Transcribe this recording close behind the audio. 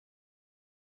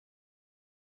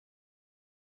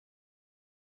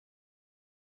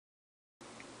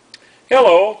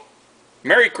Hello,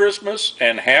 Merry Christmas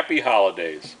and Happy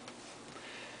Holidays.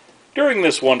 During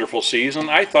this wonderful season,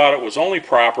 I thought it was only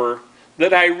proper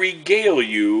that I regale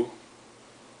you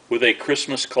with a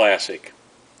Christmas classic,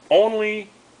 only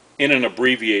in an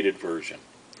abbreviated version.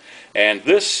 And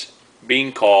this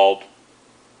being called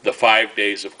The 5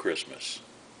 Days of Christmas.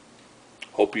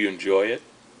 Hope you enjoy it.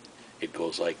 It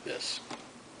goes like this.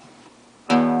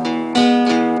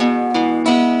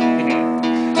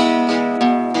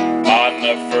 On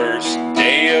the first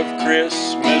day of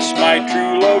Christmas, my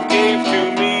true love gave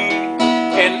to me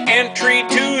an entry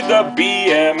to the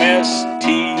BMST.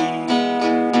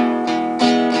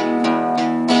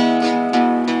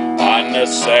 On the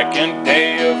second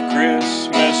day of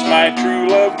Christmas, my true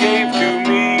love gave to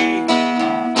me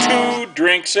 2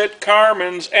 drinks at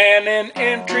Carmen's and an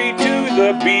entry to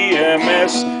the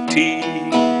BMST.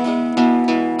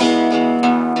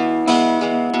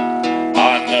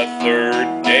 On the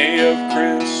third day of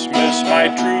Christmas, my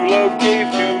true love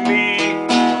gave to me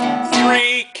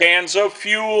 3 cans of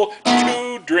fuel,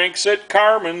 2 drinks at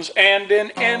Carmen's, and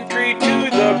an entry to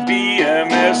the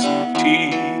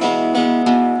BMST.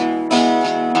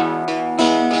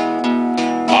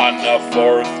 On the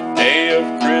fourth day of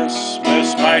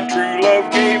Christmas, my true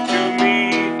love gave to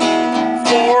me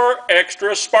 4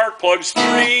 extra spark plugs,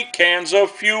 3 cans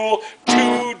of fuel,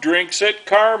 2 drinks at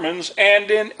Carmen's, and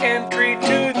an entry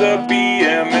to the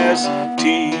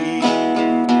BMST.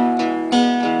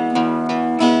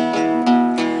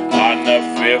 On the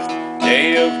 5th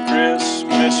day of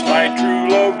Christmas, my true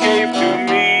love gave to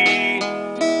me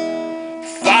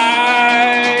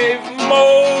 5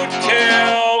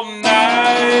 motel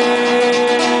nights,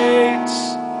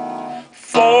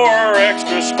 4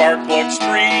 extra spark plugs, 3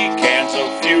 cans of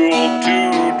fuel,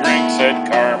 2 drinks at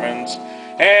Carmen's,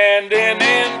 and an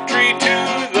entry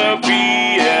to the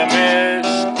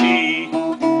BMST.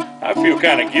 I feel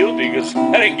kind of guilty because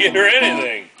I didn't get her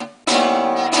anything.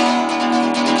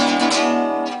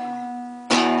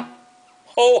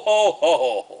 Ho, ho,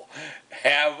 ho.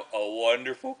 Have a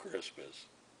wonderful Christmas.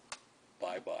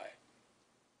 Bye-bye.